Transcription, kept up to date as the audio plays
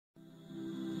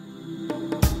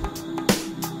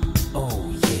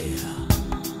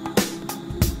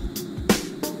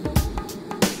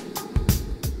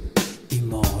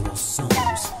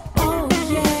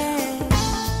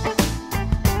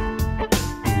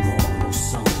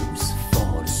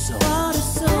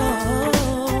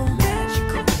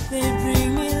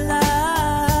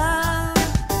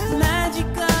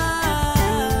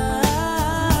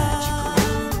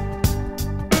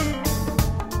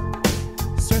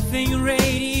surfing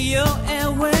radio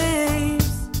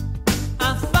airwaves,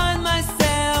 I find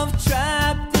myself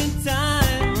trapped in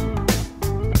time,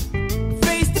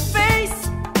 face to face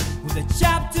with a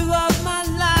chapter of my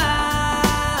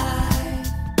life.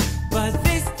 But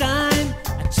this time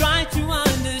I try to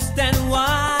understand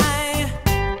why.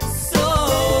 So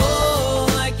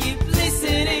I keep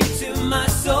listening to my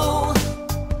soul.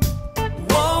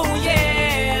 Whoa,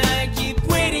 yeah, I keep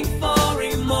waiting for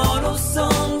immortal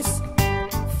songs.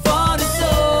 For the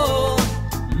soul,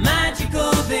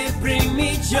 magical, they bring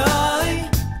me joy.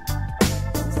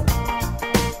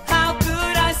 How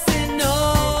could I say no?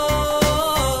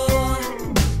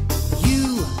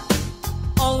 You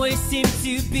always seem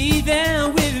to be there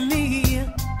with me,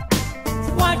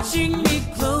 watching me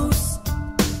close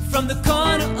from the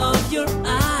corner of your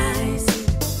eyes.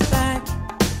 Back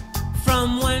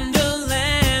from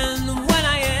wonderland, when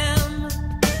I am,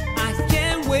 I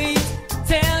can't wait to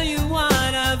tell you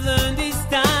what I've learned this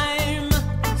time.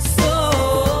 So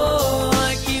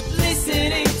I keep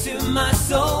listening to my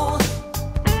soul.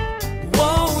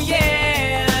 Whoa,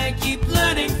 yeah, I keep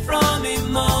learning from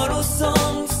immortal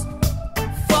songs.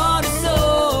 For the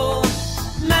soul,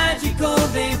 magical,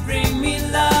 they bring me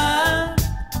love.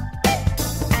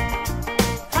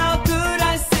 How could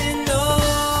I say no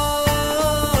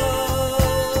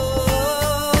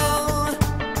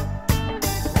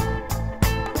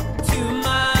to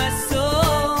my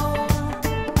soul?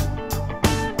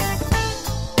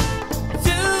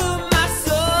 To my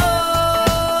soul.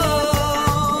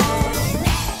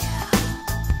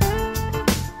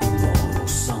 Immortal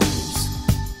songs.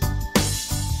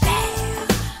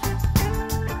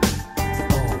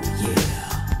 Oh yeah.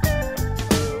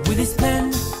 With this pen,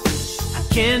 I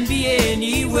can be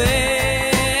anywhere.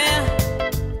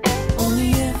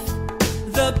 Only if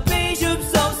the page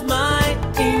absorbs my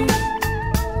ink,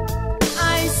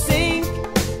 I sink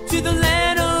to the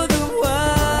land of the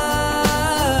words,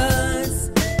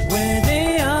 where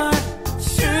they are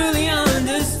truly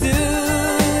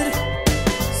understood.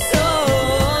 So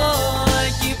I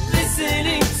keep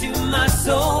listening to my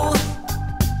soul.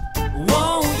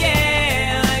 Whoa,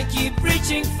 yeah, I keep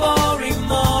reaching for